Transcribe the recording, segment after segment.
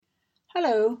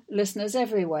Hello, listeners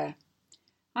everywhere.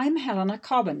 I'm Helena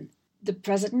Cobban, the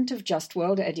president of Just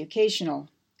World Educational.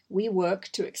 We work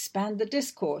to expand the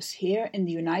discourse here in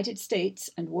the United States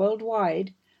and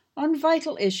worldwide on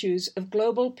vital issues of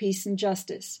global peace and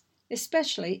justice,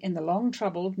 especially in the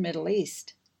long-troubled Middle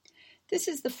East. This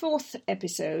is the fourth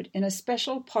episode in a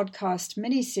special podcast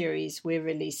mini-series we're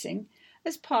releasing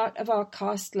as part of our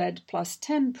Cast-Led Plus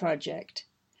 10 project,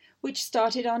 which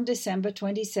started on December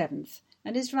 27th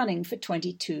and is running for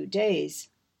 22 days.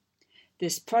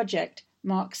 This project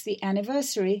marks the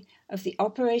anniversary of the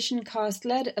Operation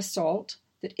Cast-Led assault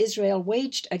that Israel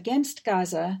waged against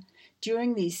Gaza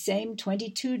during these same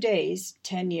 22 days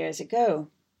 10 years ago.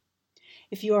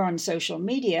 If you are on social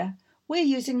media, we're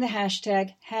using the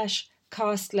hashtag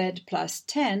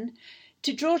 #CastLedPlus10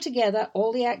 to draw together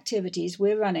all the activities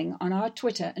we're running on our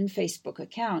Twitter and Facebook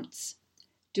accounts.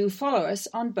 Do follow us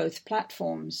on both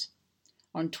platforms.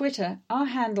 On Twitter, our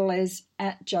handle is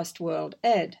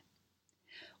 @JustWorldEd.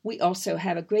 We also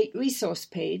have a great resource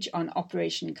page on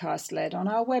Operation Cast-Led on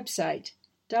our website,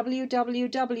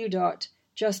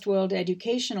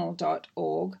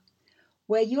 www.justworldeducational.org,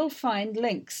 where you'll find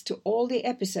links to all the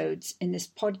episodes in this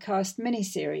podcast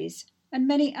miniseries and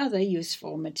many other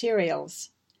useful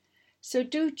materials. So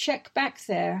do check back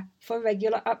there for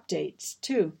regular updates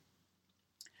too.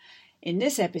 In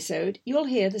this episode, you'll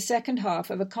hear the second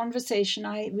half of a conversation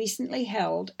I recently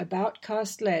held about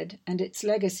Cast-Led and its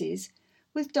legacies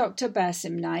with Dr.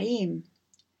 Bassem Naim.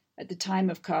 At the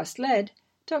time of Cast-Led,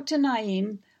 Dr.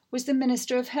 Naim was the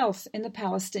Minister of Health in the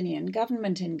Palestinian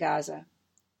government in Gaza.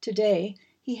 Today,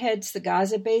 he heads the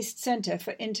Gaza-based Center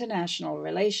for International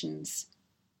Relations.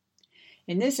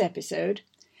 In this episode,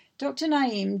 Dr.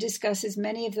 Naim discusses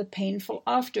many of the painful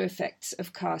after-effects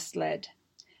of Cast-Led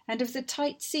and of the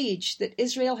tight siege that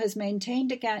Israel has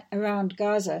maintained around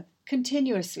Gaza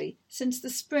continuously since the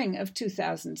spring of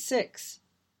 2006.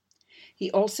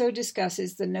 He also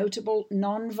discusses the notable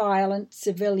non-violent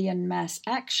civilian mass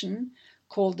action,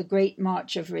 called the Great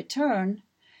March of Return,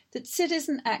 that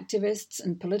citizen activists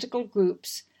and political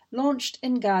groups launched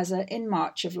in Gaza in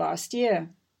March of last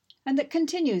year, and that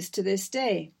continues to this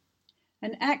day.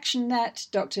 An action that,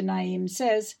 Dr. Naim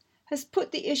says, has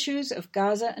put the issues of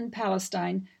Gaza and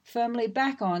Palestine firmly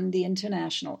back on the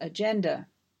international agenda.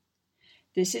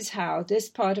 This is how this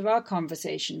part of our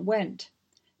conversation went.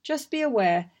 Just be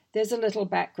aware there's a little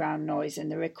background noise in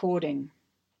the recording.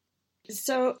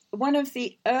 So one of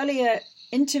the earlier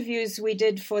interviews we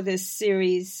did for this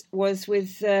series was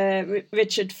with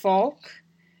Richard Falk,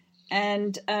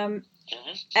 and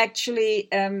actually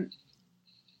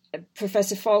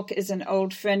Professor Falk is an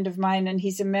old friend of mine, and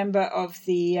he's a member of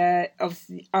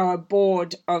our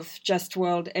board of Just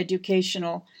World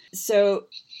Educational. So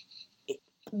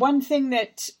one thing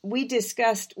that we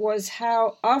discussed was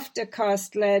how after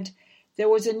Cast-Led, there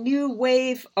was a new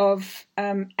wave of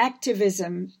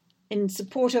activism in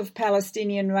support of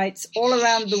Palestinian rights all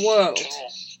around the world.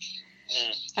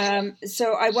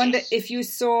 So I wonder if you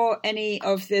saw any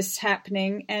of this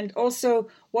happening, and also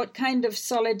what kind of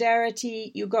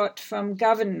solidarity you got from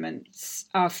governments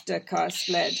after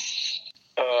Cast-Led.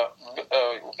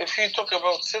 If you talk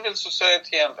about civil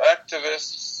society and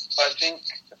activists, I think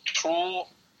through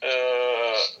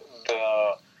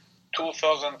the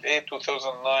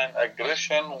 2008-2009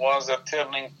 aggression was a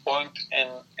turning point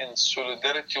in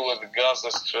solidarity with the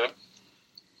Gaza Strip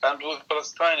and with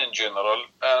Palestine in general,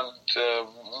 and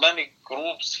many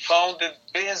groups founded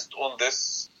based on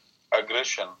this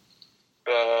aggression.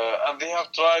 And they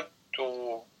have tried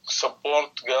to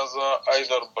support Gaza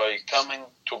either by coming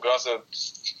to Gaza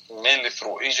mainly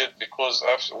through Egypt, because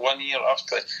for 1 year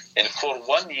after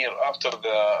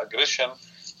the aggression,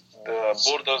 the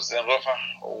borders in Rafah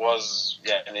was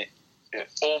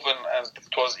open and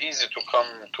it was easy to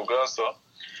come to Gaza.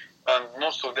 And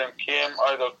most of them came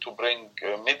either to bring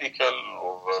medical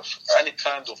or any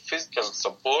kind of physical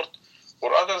support,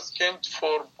 or others came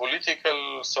for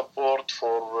political support,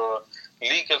 for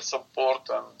legal support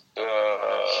and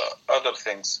other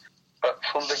things. But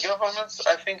from the governments,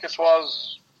 I think it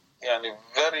was very,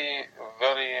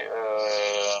 very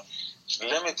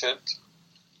limited.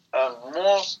 And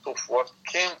most of what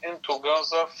came into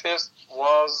Gaza first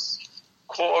was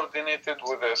coordinated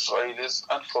with the Israelis,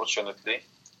 unfortunately.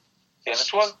 And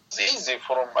it was easy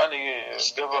for any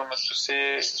government to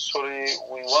say, sorry,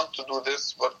 we want to do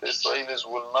this, but the Israelis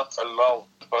will not allow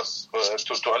us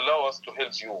to allow us to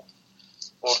help you,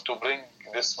 or to bring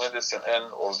this medicine in,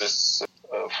 or this,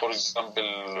 for example,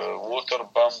 water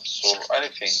pumps or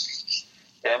anything.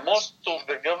 And most of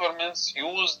the governments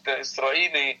use the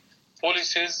Israeli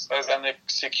policies as an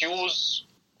excuse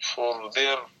for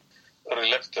their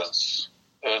reluctance.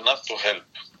 help.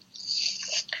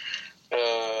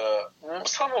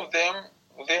 Some of them,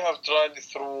 they have tried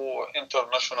through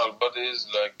international bodies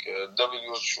like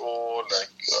WHO,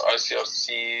 like ICRC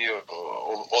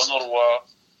or UNRWA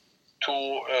to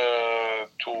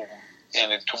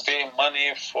pay money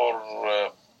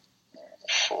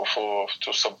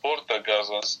to support the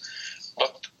Gazans,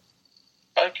 but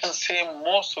I can say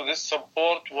most of this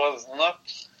support was not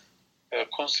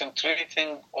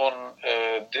concentrating on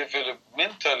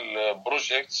developmental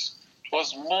projects. It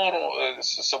was more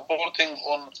supporting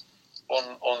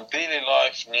on daily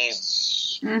life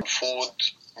needs,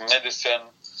 food, medicine.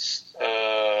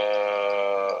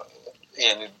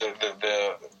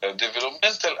 The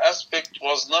developmental aspect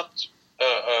was not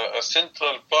a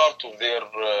central part of their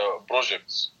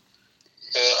projects.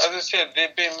 As I said, they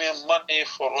pay me money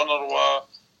for UNRWA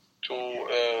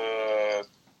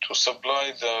to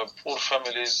supply the poor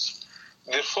families.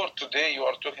 Therefore, today you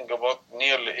are talking about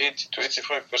nearly 80 to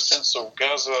 85% of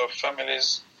Gaza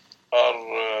families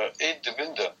are aid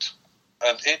dependent.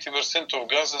 And 80% of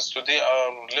Gazans today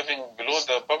are living below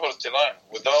the poverty line.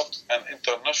 Without an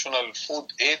international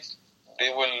food aid,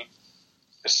 they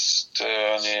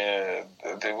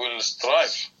will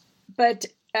strive. But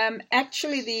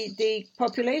actually, the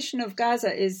population of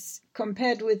Gaza is,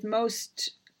 compared with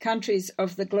most countries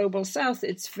of the global south,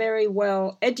 it's very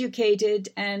well educated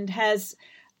and has,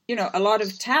 a lot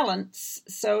of talents.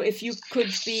 So if you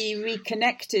could be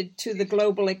reconnected to the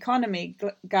global economy,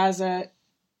 Gaza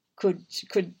could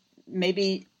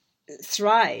maybe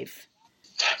thrive.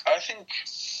 I think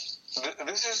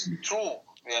this is true,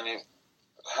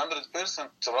 100%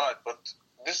 right, but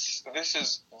this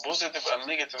is positive and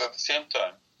negative at the same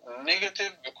time.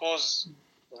 Negative because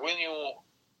when you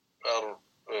are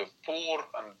poor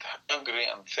and hungry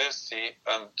and thirsty,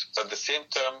 and at the same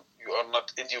time you are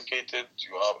not educated,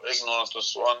 you are ignorant and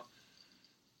so on,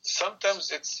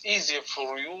 sometimes it's easier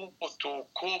for you to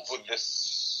cope with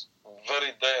this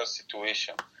very dire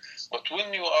situation. But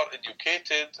when you are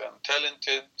educated and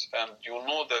talented and you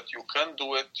know that you can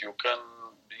do it, you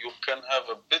can have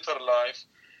a better life,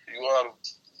 you are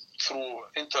through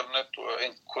internet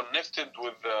connected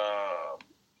with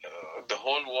the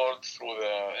whole world through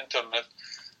the internet,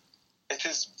 it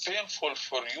is painful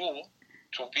for you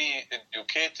to be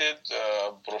educated,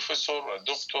 a professor, a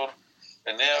doctor,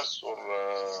 a nurse, or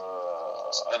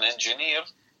an engineer,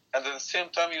 and at the same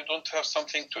time you don't have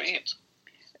something to eat.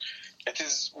 It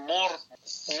is more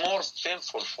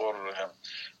painful for him.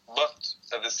 But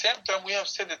at the same time, we have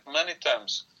said it many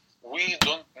times, we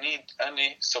don't need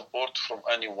any support from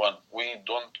anyone. We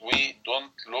don't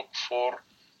look for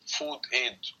food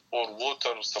aid or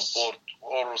water support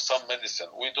or some medicine.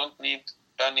 We don't need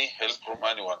any help from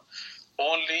anyone.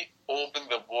 Only open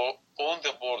the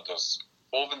borders,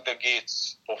 open the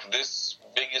gates of this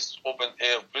biggest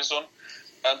open-air prison,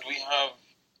 and we have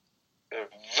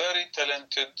very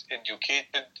talented,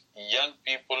 educated young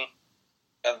people,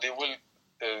 and they will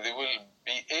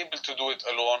be able to do it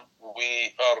alone.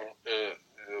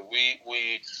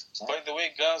 By the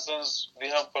way, Gazans, they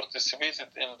have participated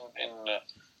in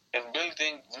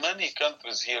building many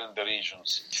countries here in the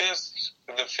regions.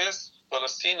 The first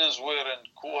Palestinians were in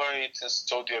Kuwait, in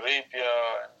Saudi Arabia,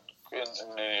 in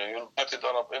United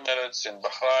Arab Emirates, in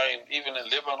Bahrain, even in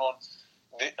Lebanon.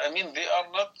 They are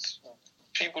not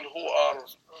people who are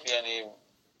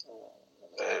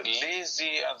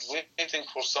lazy and waiting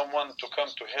for someone to come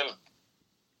to help.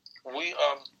 We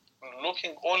are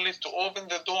looking only to open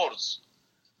the doors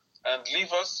and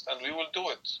leave us, and we will do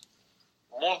it.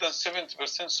 More than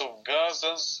 70% of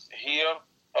Gazans here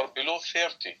are below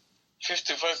 30.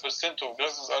 55% of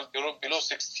Gazans are below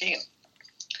 16.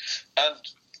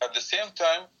 And at the same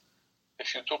time,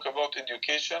 if you talk about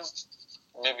education,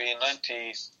 maybe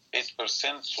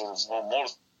 98% or more,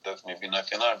 that maybe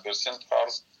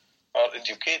 99% are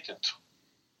educated.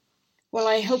 Well,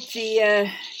 I hope the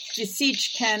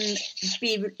siege can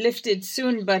be lifted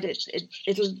soon, but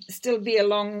it'll still be a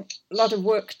lot of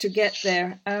work to get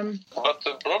there. But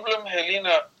the problem,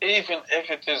 Helena, even if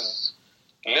it is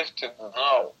lifted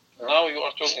now you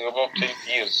are talking about 8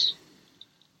 years.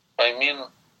 In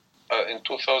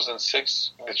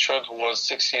 2006, the child who was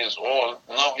 6 years old,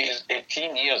 now he is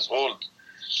 18 years old.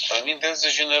 There's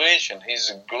a generation.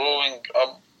 He's growing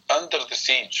up under the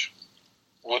siege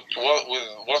with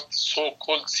what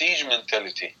so-called siege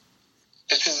mentality.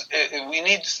 It is. We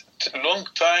need a long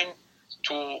time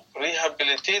to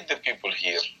rehabilitate the people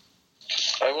here.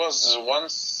 I was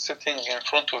once sitting in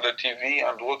front of the TV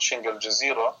and watching Al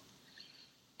Jazeera,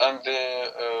 and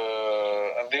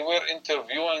they were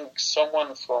interviewing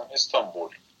someone from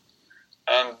Istanbul.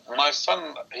 And my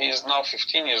son, he is now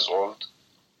 15 years old,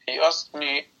 he asked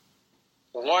me,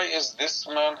 why is this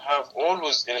man have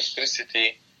always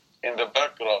electricity in the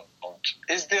background?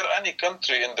 Is there any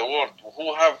country in the world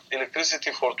who have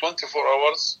electricity for 24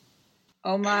 hours?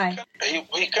 Oh my.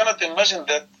 He cannot imagine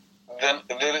that then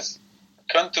there is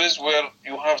countries where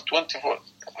you have 24.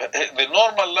 The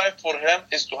normal life for him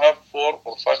is to have 4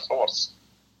 or 5 hours.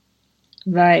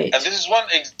 Right. And this is one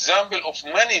example of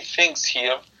many things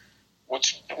here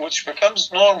which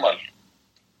becomes normal.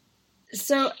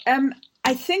 So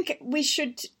I think we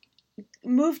should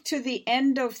move to the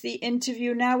end of the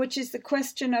interview now, which is the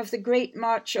question of the Great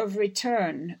March of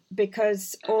Return,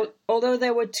 because although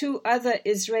there were 2 other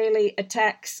Israeli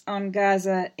attacks on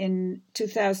Gaza in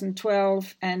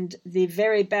 2012 and the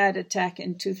very bad attack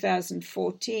in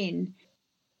 2014,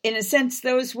 in a sense,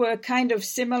 those were kind of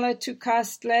similar to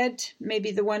Cast Lead.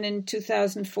 Maybe the one in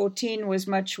 2014 was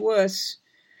much worse.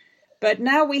 But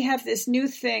now we have this new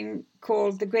thing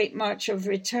called the Great March of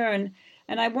Return.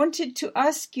 And I wanted to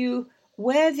ask you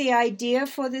where the idea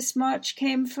for this march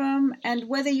came from and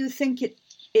whether you think it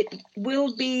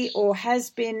will be or has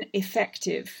been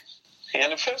effective.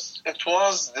 And first, it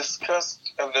was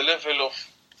discussed at the level of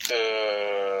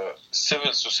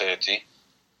civil society,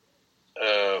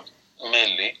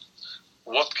 mainly.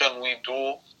 What can we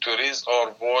do to raise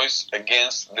our voice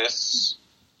against this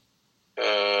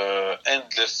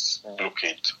endless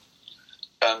blockade?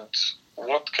 And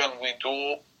what can we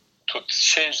do to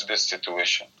change this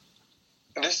situation?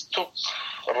 This took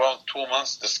around 2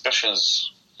 months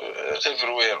discussions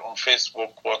everywhere on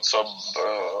Facebook, WhatsApp,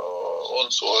 on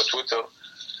Twitter,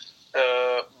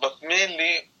 but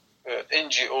mainly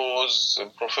NGOs,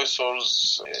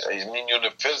 professors,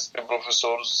 university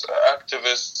professors,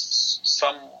 activists,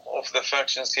 some of the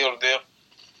factions here or there,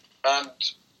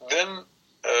 and then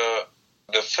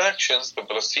the factions, the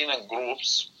Palestinian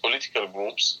groups, political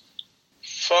groups,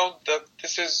 found that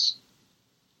this is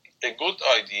a good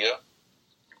idea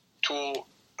to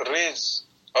raise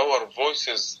our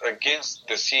voices against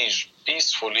the siege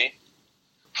peacefully,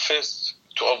 first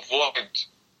to avoid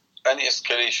any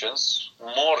escalations,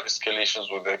 more escalations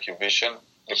with the occupation,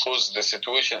 because the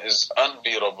situation is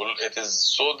unbearable. It is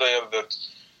so dire that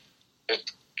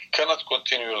it cannot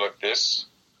continue like this.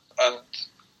 And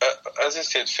as I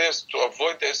said, first, to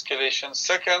avoid the escalation.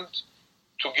 Second,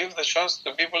 to give the chance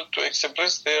to people to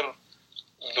express their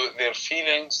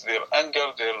feelings, their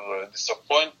anger, their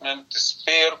disappointment,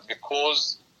 despair,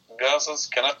 because Gazans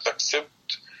cannot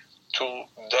accept to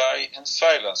die in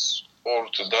silence or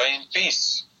to die in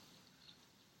peace.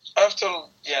 After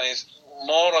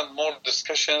more and more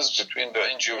discussions between the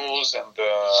NGOs and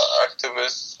the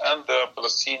activists and the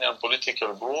Palestinian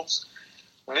political groups,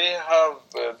 they have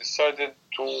decided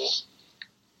to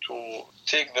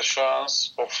take the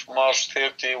chance of March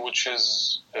 30, which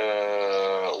is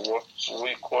what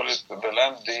we call it the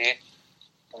Land Day,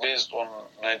 based on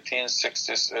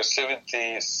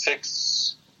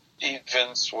 1976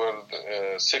 events where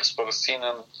 6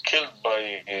 Palestinians killed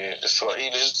by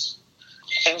Israelis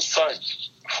inside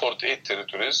 48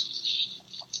 territories.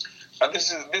 And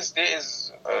this day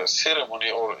is a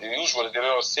ceremony, or usually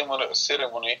there is a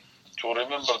ceremony to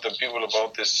remember the people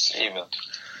about this event.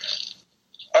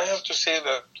 I have to say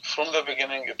that from the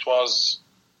beginning it was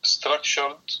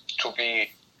structured to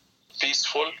be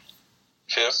peaceful,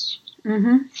 first,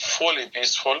 fully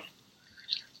peaceful.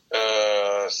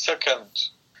 Second,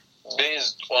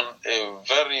 based on a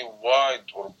very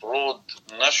wide or broad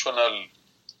national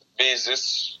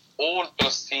basis, all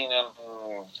Palestinian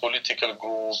political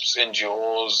groups,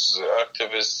 NGOs,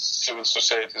 activists, civil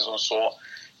societies and so on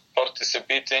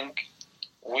participating.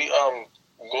 We are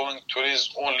going to raise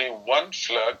only one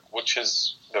flag, which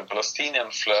is the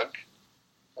Palestinian flag,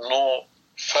 no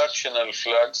factional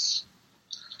flags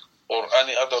or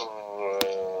any other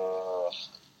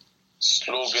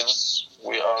slogans.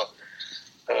 We are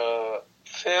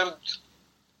third,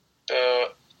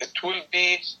 it will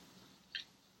be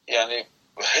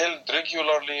held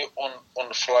regularly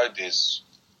on Fridays.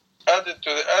 Added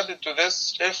to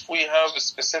this, if we have a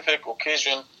specific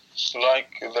occasion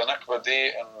like the Nakba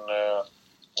Day in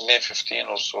May 15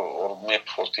 or so, or May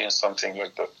 14, something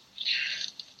like that.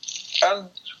 And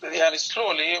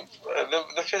slowly,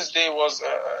 the first day was,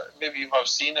 maybe you have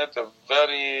seen it, a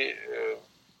very,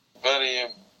 very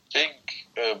big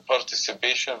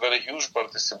participation, very huge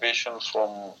participation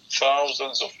from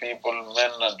thousands of people,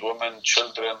 men and women,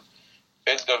 children,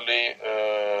 elderly,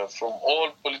 from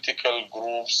all political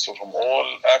groups, from all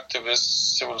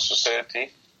activists, civil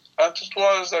society. And it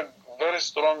was a very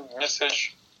strong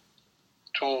message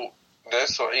to the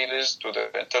Israelis, to the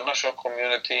international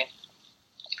community,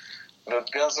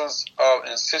 that Gazans are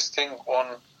insisting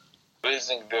on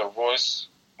raising their voice,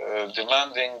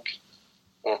 demanding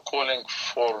or calling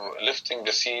for lifting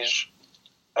the siege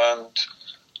and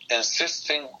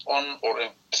insisting on or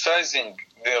emphasizing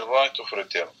their right of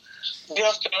return. We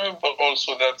have to remember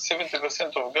also that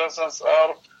 70% of Gazans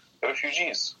are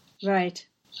refugees. Right.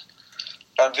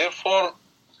 And therefore,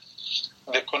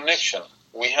 the connection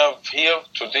we have here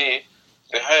today,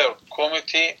 the Higher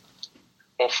Committee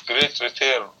of Great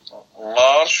Return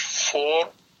March for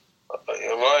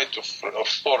right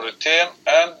for return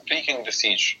and breaking the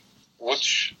siege,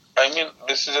 which, I mean,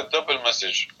 this is a double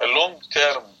message, a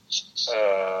long-term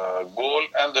goal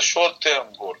and a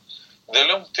short-term goal. The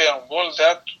long-term goal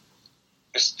that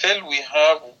still we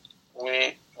have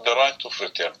the right of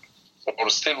return, or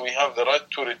still we have the right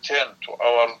to return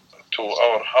to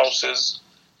our houses,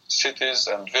 cities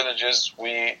and villages.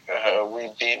 We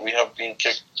have been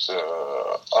kicked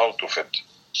out of it.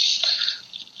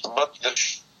 But the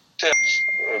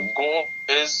goal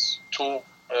is to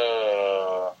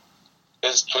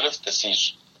lift the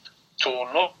siege, to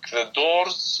knock the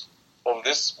doors of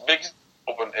this big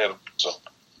open air zone,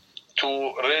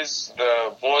 to raise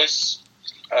the voice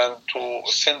and to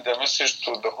send a message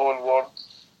to the whole world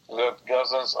that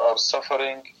Gazans are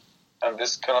suffering and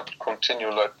this cannot continue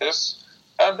like this.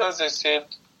 And as I said,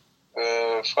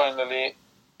 finally,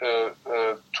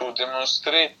 to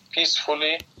demonstrate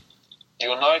peacefully,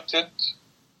 united,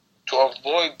 to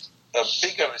avoid a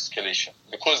bigger escalation.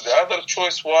 Because the other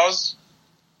choice was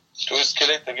to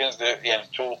escalate against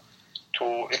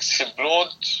to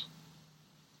explode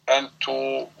and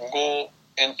to go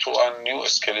into a new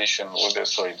escalation with the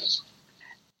Israelis.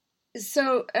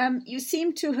 So you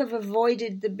seem to have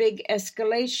avoided the big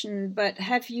escalation, but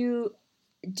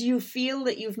do you feel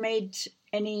that you've made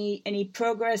any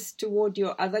progress toward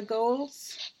your other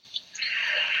goals?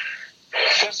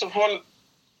 First of all,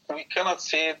 we cannot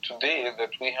say today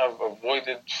that we have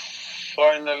avoided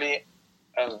finally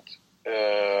and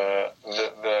the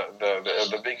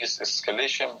biggest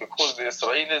escalation, because the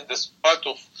Israelis, despite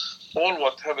of all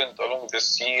what happened along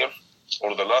this year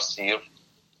or the last year,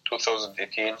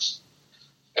 2018,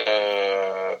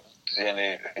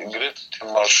 great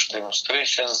march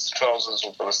demonstrations, thousands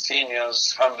of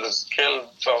Palestinians, hundreds killed,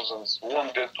 thousands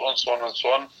wounded, and so on and so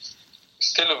on.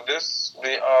 Still of this,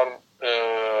 they are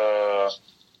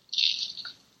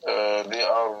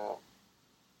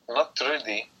not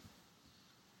ready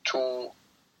to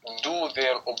do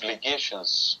their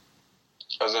obligations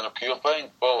as an occupying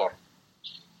power.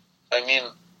 I mean,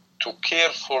 to care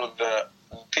for the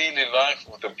daily life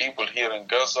of the people here in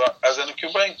Gaza as an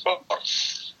occupying power.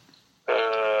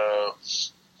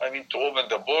 I mean, to open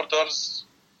the borders,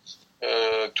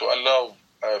 to allow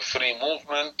free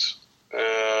movement,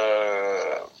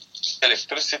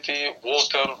 electricity,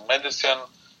 water, medicine,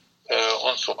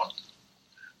 and so on.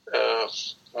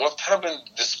 What happened,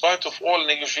 despite of all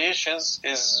negotiations,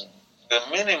 is the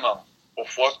minimum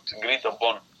of what agreed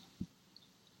upon.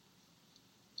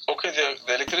 Okay,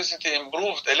 the electricity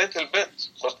improved a little bit,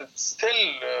 but it's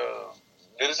still,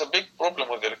 there is a big problem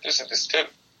with electricity still.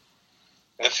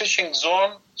 The fishing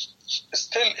zone,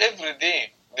 still every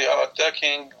day, they are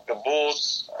attacking the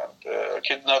boats and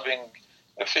kidnapping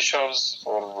the fishers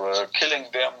or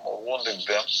killing them or wounding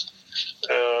them.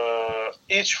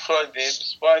 Each Friday,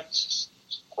 despite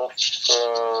of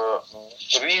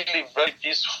really very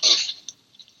peaceful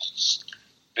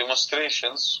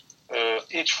demonstrations,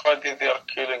 each Friday they are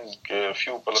killing a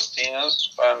few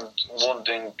Palestinians and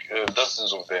wounding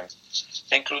dozens of them,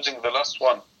 including the last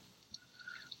one,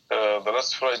 the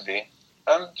last Friday.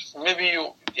 And maybe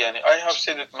I have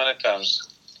said it many times,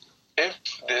 if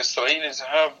the Israelis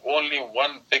have only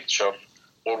one picture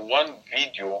or one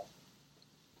video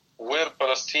where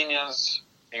Palestinians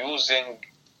using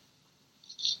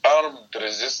armed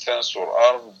resistance or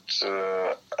armed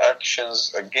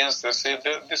actions against this,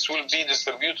 this will be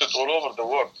distributed all over the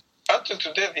world. Until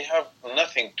today, they have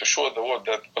nothing to show the world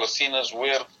that Palestinians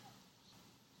were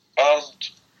armed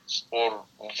or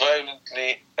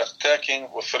violently attacking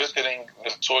or threatening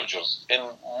the soldiers. In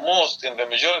the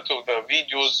majority of the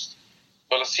videos,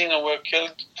 Palestinians were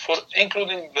killed,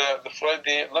 including the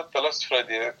Friday, not the last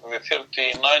Friday, the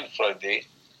 39th Friday.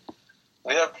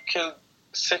 They have killed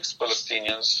 6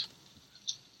 Palestinians.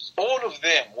 All of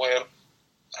them were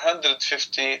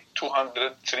 150,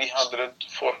 200, 300,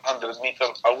 400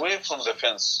 meters away from the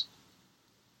fence.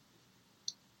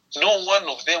 No one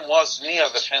of them was near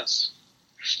the fence.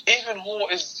 Even who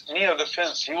is near the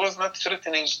fence, he was not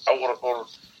threatening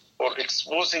or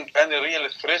exposing any real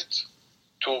threat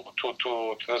to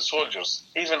the soldiers.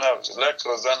 Even like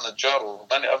Razan Najjar or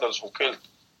many others who killed,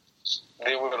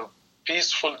 they were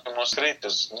peaceful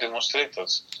demonstrators.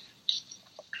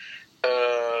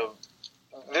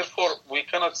 Therefore, we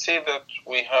cannot say that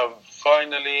we have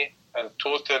finally and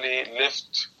totally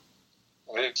left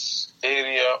this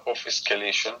area of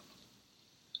escalation.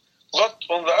 But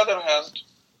on the other hand,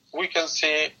 we can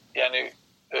say,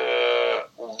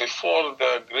 before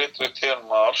the Great Return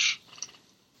March,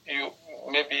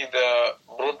 maybe the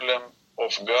problem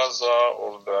of Gaza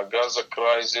or the Gaza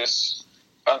crisis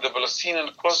and the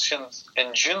Palestinian question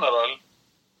in general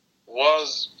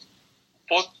was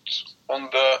put on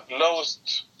the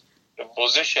lowest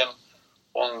position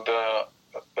on the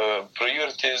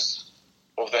priorities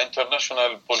of the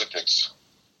international politics.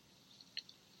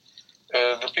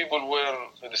 The people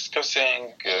were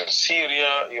discussing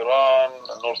Syria, Iran,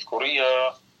 North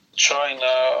Korea,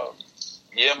 China,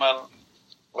 Yemen,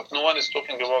 but no one is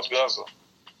talking about Gaza.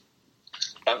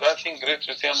 And I think Great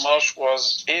Return March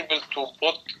was able to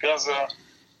put Gaza,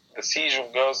 the siege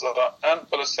of Gaza, and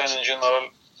Palestine in general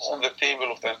on the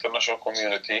table of the international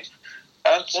community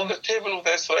and on the table of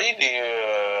the Israeli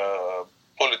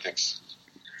politics.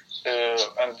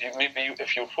 And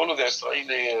if you follow the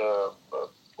Israeli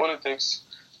politics,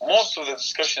 most of the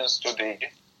discussions today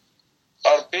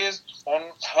are based on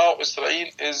how Israel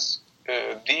is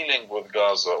dealing with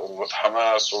Gaza or with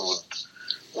Hamas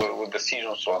or with the siege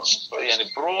and so on.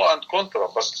 Pro and contra,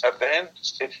 but at the end,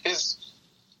 it is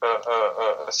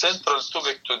a central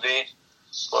topic today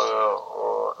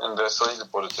in the Israeli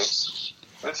politics.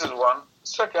 This is one.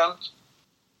 Second,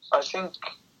 I think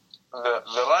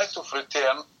the right of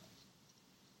return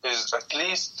is at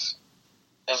least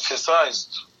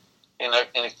emphasized in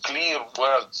a clear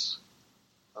words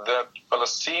that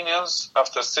Palestinians,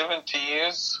 after 70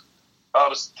 years,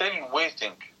 are still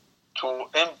waiting to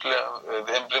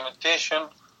the implementation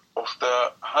of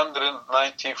the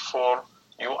 194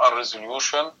 UN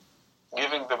resolution,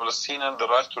 giving the Palestinians the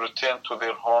right to return to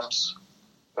their homes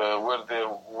where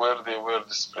they were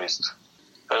displaced.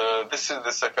 This is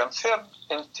the second. Third,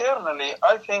 internally,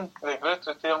 I think the Great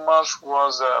Return March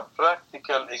was a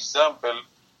practical example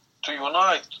to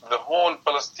unite the whole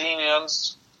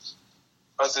Palestinians,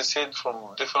 as I said,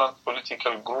 from different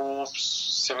political groups,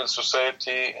 civil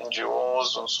society,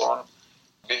 NGOs, and so on,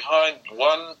 behind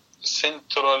one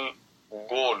central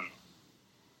goal,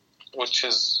 which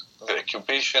is the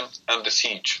occupation and the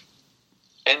siege.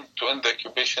 And to end the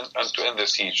occupation and to end the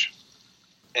siege.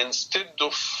 Instead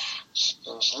of,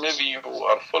 maybe you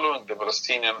are following the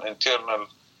Palestinian internal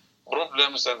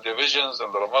problems and divisions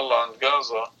and Ramallah and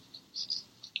Gaza,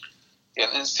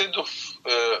 and instead of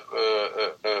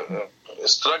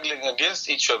struggling against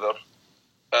each other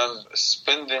and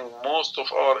spending most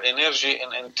of our energy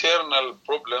in internal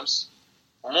problems,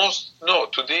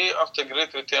 today after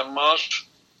Great Return March,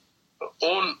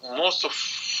 most of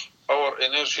our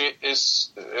energy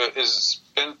is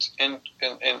spent in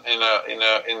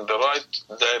the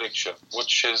right direction,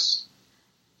 which is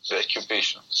the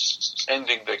occupation,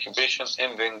 ending the occupation,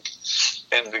 ending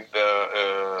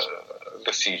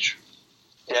the siege.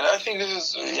 And I think this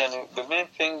is the main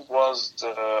thing was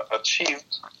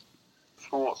achieved.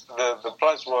 Through the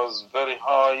price was very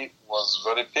high, was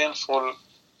very painful.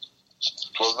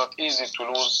 It was not easy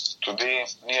to lose today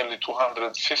nearly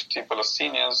 250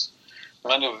 Palestinians.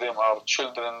 Many of them are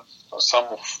children,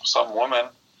 some women,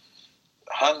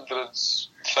 hundreds,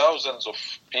 thousands of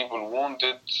people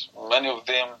wounded. Many of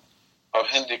them are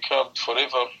handicapped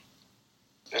forever.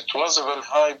 It was a very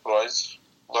high price,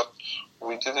 but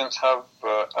we didn't have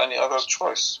any other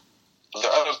choice. The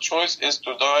other choice is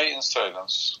to die in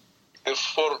silence.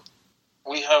 Therefore,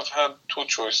 we have had two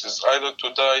choices, either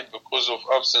to die because of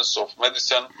absence of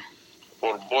medicine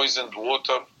or poisoned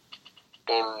water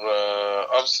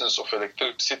or absence of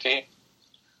electricity,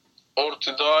 or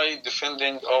to die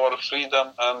defending our freedom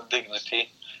and dignity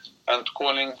and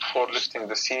calling for lifting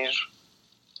the siege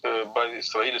by the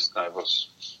Israeli snipers.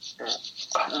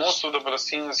 Most of the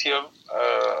Palestinians here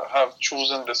have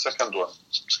chosen the second one.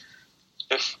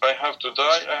 If I have to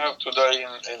die, I have to die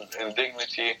in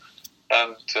dignity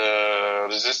and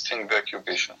resisting the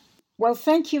occupation. Well,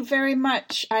 thank you very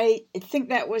much. I think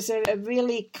that was a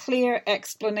really clear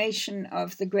explanation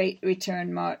of the Great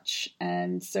Return March.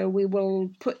 And so we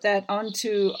will put that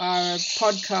onto our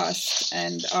podcast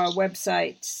and our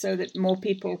website so that more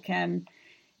people can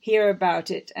hear about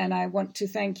it. And I want to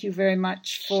thank you very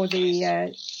much for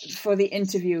the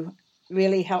interview.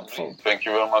 Really helpful. Thank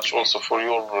you very much also for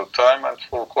your time and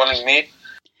for calling me.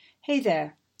 Hey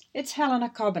there, it's Helena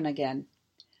Cobban again.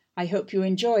 I hope you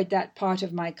enjoyed that part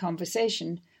of my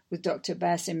conversation with Dr.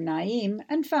 Bassem Naim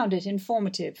and found it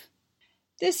informative.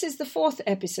 This is the fourth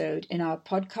episode in our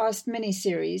podcast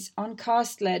mini-series on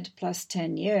Cast Lead plus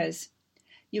 10 years.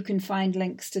 You can find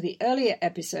links to the earlier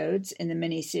episodes in the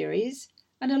mini-series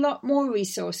and a lot more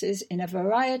resources in a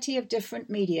variety of different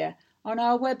media on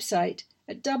our website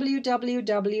at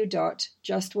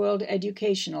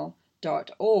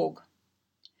www.justworldeducational.org.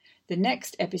 The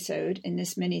next episode in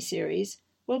this mini-series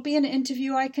will be an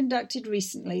interview I conducted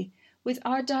recently with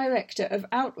our Director of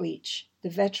Outreach, the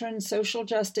veteran social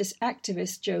justice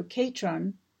activist Joe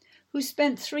Catron, who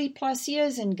spent 3+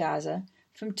 years in Gaza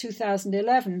from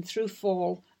 2011 through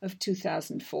fall of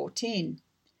 2014.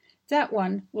 That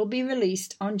one will be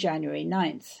released on January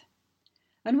 9th.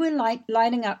 And we're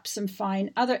lining up some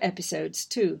fine other episodes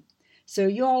too, so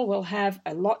you all will have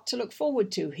a lot to look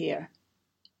forward to here.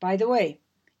 By the way,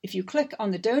 if you click on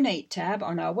the Donate tab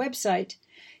on our website,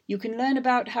 you can learn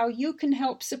about how you can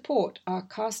help support our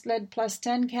Cast-Led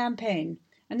 +10 campaign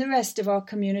and the rest of our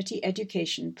community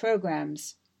education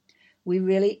programs. We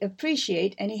really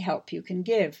appreciate any help you can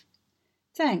give.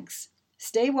 Thanks.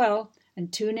 Stay well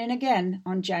and tune in again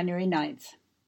on January 9th.